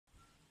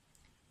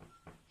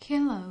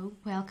Hello,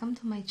 welcome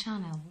to my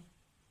channel.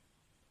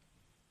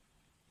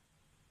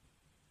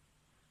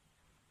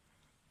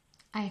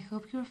 I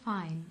hope you're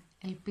fine.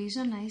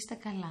 Ελπίζω να είστε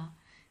καλά.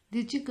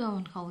 Did you go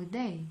on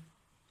holiday?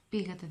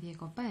 Πήγατε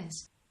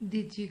διακοπές?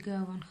 Did you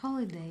go on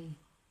holiday?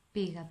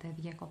 Πήγατε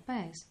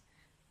διακοπές?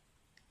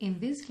 In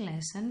this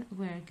lesson,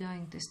 we are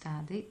going to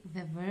study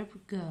the verb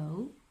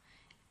go,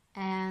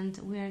 and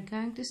we are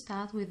going to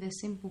start with the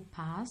simple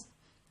past,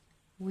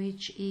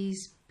 which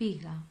is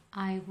πήγα,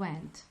 I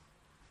went.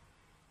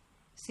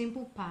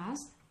 Simple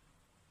past.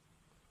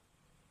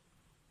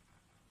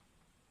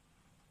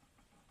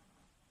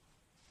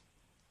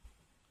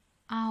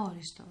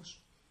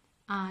 Αόριστος.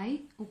 I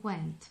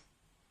went.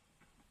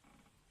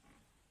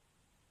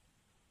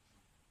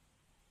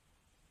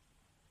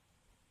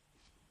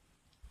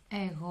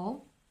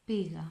 Εγώ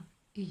πήγα.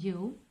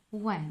 You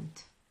went.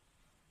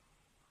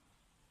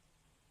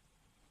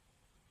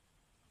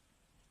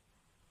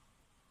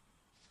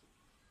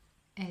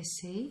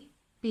 Εσύ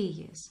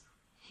πήγες.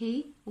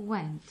 He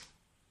went.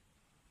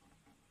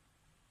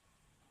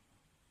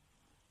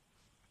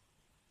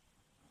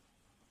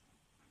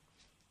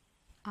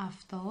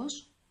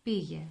 Αυτός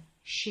πήγε.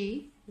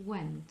 She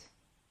went.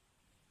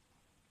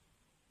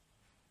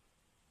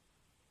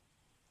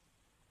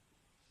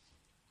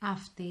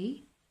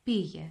 Αυτή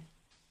πήγε.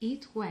 It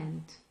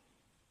went.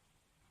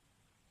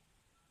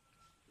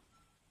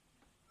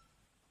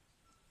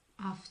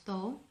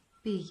 Αυτό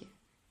πήγε.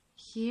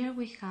 Here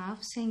we have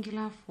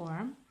singular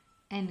form,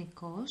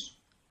 ενικός,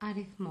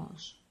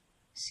 αριθμός.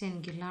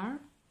 Singular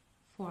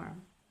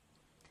form.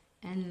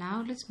 And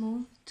now let's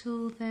move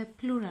to the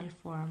plural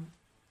form.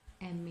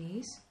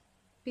 Εμείς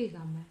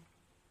πήγαμε.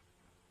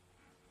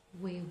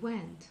 We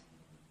went.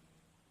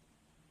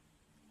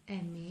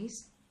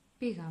 Εμείς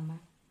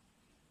πήγαμε.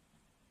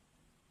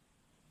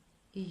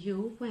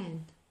 You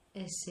went.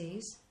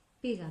 Εσείς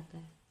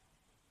πήγατε.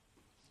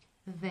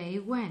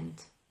 They went.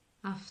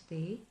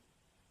 Αυτοί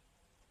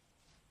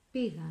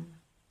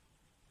πήγαν.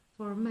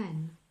 For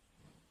men.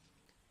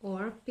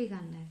 Or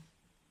πήγανε.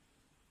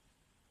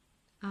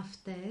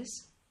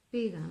 Αυτές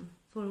πήγαν.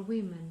 For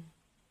women.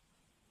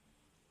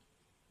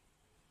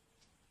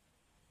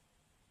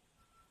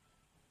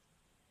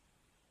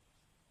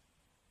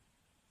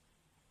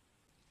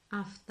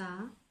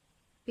 Αυτά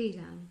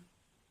πήγαν.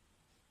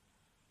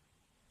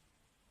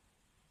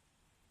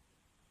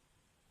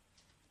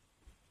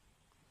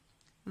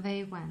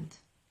 They went.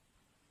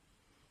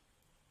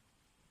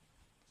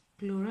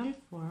 Plural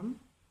form.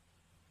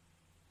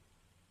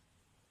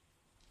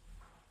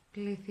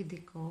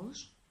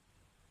 Πληθυντικός.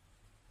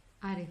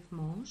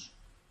 Αριθμός.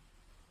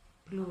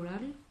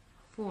 Plural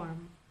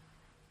form.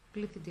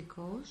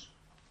 Πληθυντικός.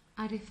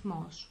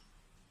 Αριθμός.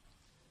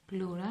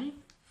 Plural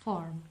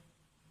form.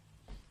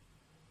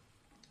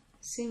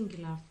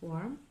 Singular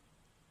form,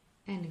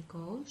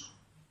 ενικός,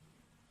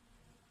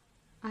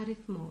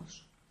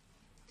 αριθμός.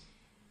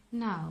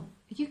 Now,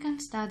 you can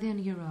study on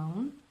your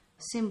own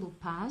simple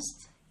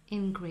past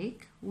in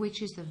Greek,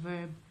 which is the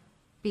verb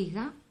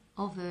πήγα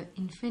of the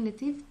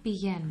infinitive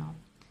πηγαίνω.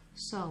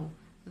 So,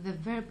 the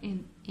verb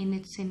in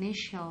its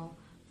initial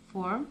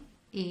form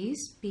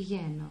is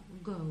πηγαίνω,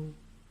 go.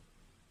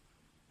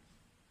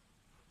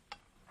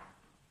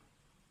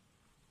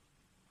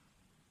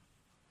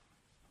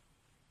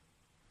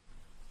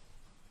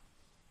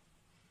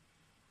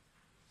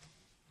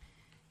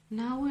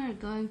 Now we are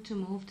going to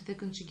move to the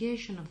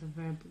conjugation of the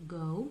verb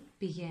go,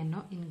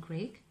 πηγαίνω, in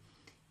Greek,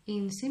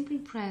 in simple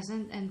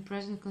present and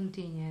present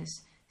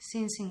continuous,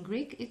 since in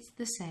Greek it's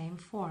the same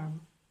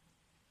form.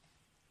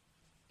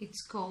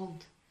 It's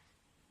called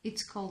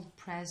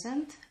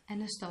present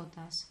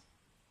ενεστώτας.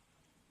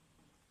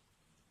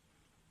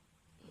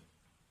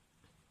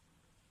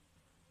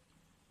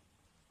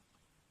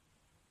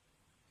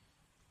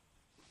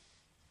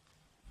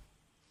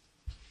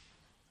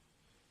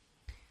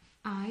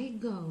 I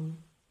go.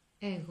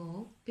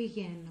 Εγώ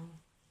πηγαίνω.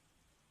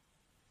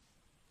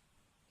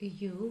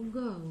 You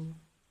go.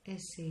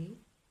 Εσύ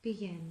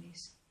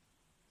πηγαίνεις.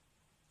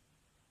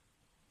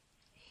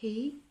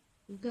 He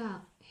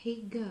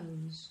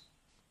goes.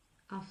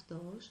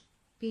 Αυτός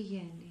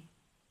πηγαίνει.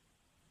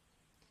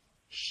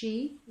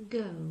 She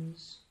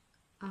goes.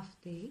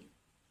 Αυτή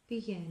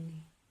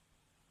πηγαίνει.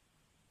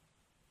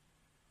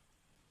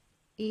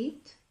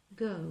 It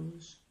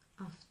goes.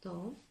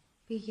 Αυτό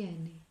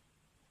πηγαίνει.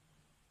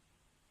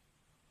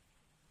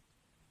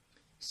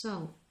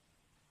 So,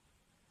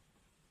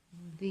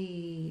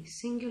 the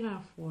singular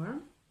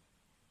form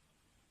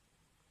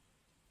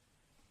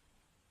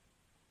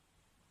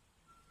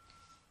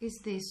is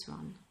this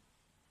one.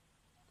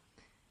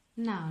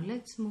 Now,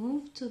 let's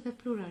move to the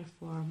plural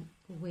form.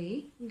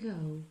 We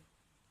go.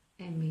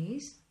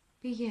 Εμείς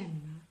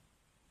πηγαίνουμε.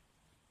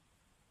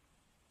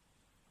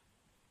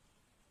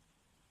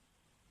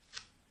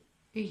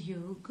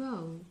 You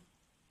go.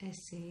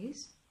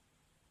 Εσείς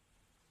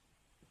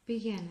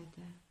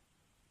πηγαίνετε.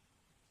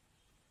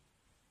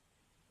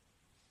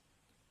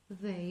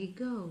 They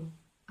go.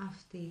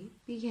 Αυτοί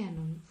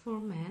πηγαίνουν.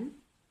 For men.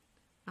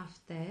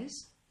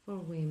 Αυτές. For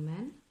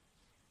women.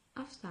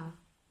 Αυτά.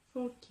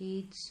 for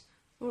kids,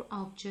 for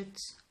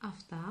objects.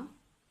 Αυτά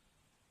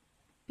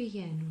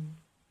πηγαίνουν.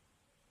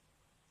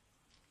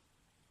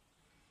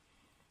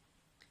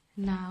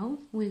 Now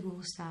we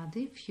will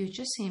study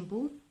future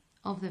simple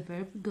of the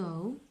verb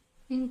go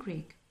in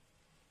Greek.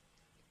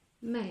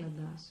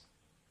 Μέλλοντας.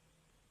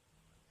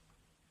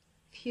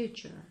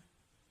 Future.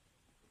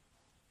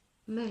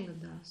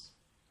 Μέλλοντας.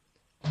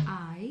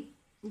 I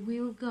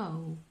will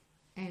go.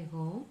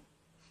 Εγώ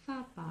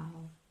θα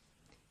πάω.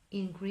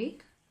 In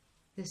Greek,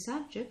 the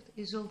subject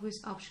is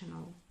always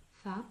optional.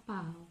 Θα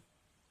πάω.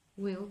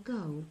 Will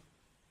go.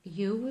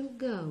 You will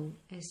go.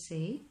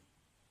 Εσύ.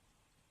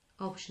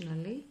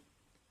 Optionally,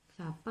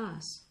 θα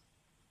πας.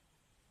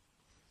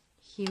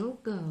 He'll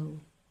go.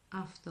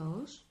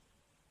 Αυτός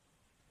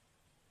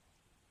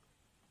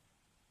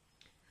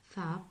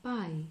θα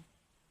πάει.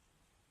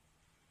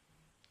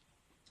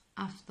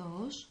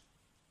 Αυτός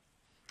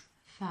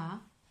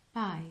θα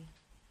πάει.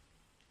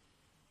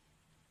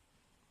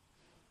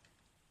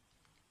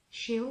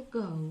 She'll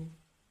go.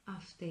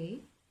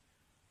 Αυτή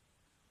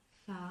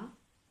θα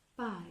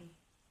πάει.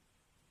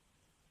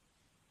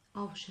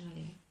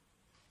 Optionally,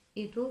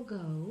 it will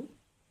go.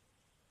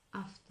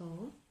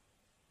 Αυτό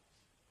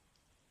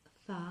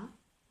θα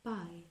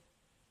πάει.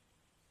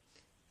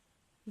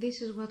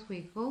 This is what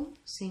we call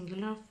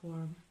singular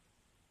form.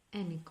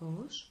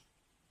 Ενικός,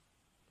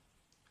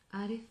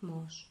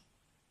 αριθμός.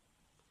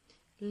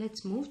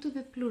 Let's move to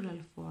the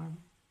plural form.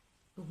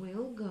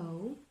 We'll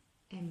go.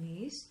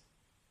 Εμείς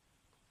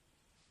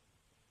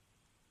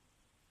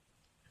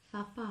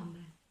θα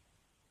πάμε.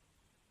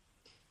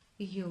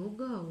 You'll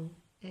go.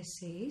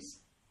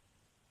 Εσείς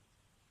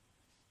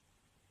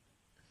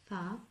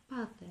θα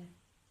πάτε.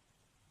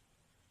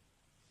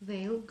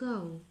 They'll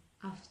go.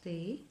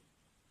 Αυτοί,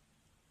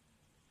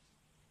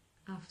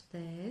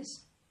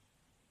 αυτές,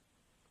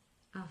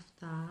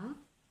 αυτά.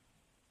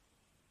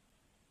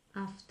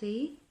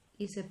 Αυτή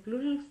is a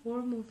plural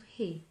form of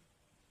he.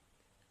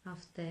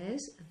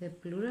 Αυτές, the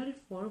plural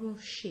form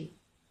of she.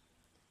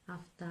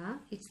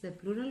 Αυτά, it's the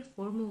plural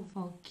form of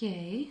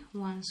okay.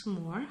 Once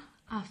more.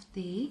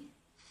 Αυτοί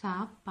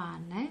θα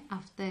πάνε,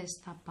 αυτές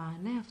θα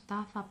πάνε,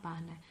 αυτά θα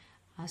πάνε.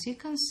 As you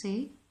can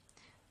see,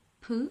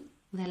 p,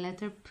 the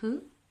letter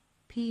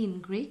p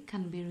in Greek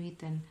can be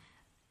written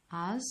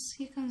as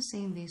you can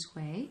see in this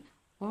way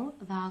or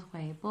that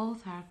way.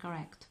 Both are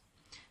correct.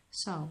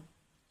 So,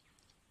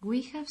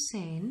 we have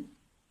seen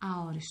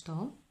aoristo,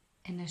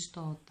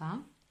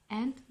 ενεστώτα,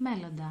 and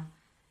μέλλοντα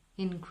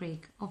in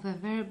Greek of the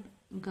verb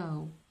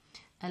go.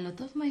 A lot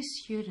of my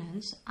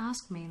students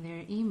ask me in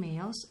their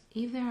emails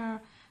if there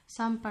are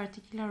some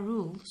particular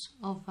rules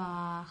of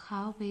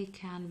how we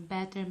can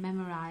better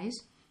memorize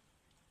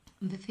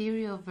the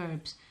theory of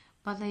verbs,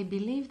 but I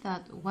believe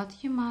that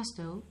what you must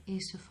do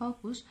is to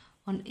focus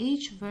on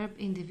each verb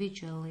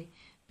individually,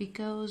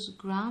 because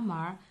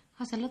grammar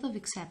has a lot of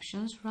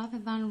exceptions rather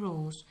than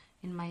rules,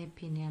 in my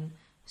opinion.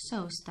 So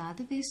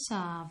study this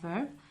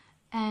verb,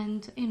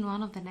 and in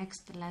one of the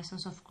next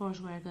lessons, of course,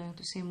 we're going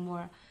to see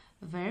more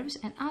verbs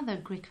and other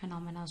Greek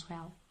phenomena as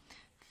well.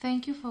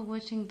 Thank you for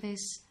watching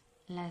this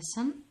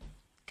lesson.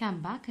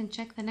 Come back and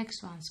check the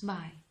next ones.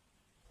 Bye.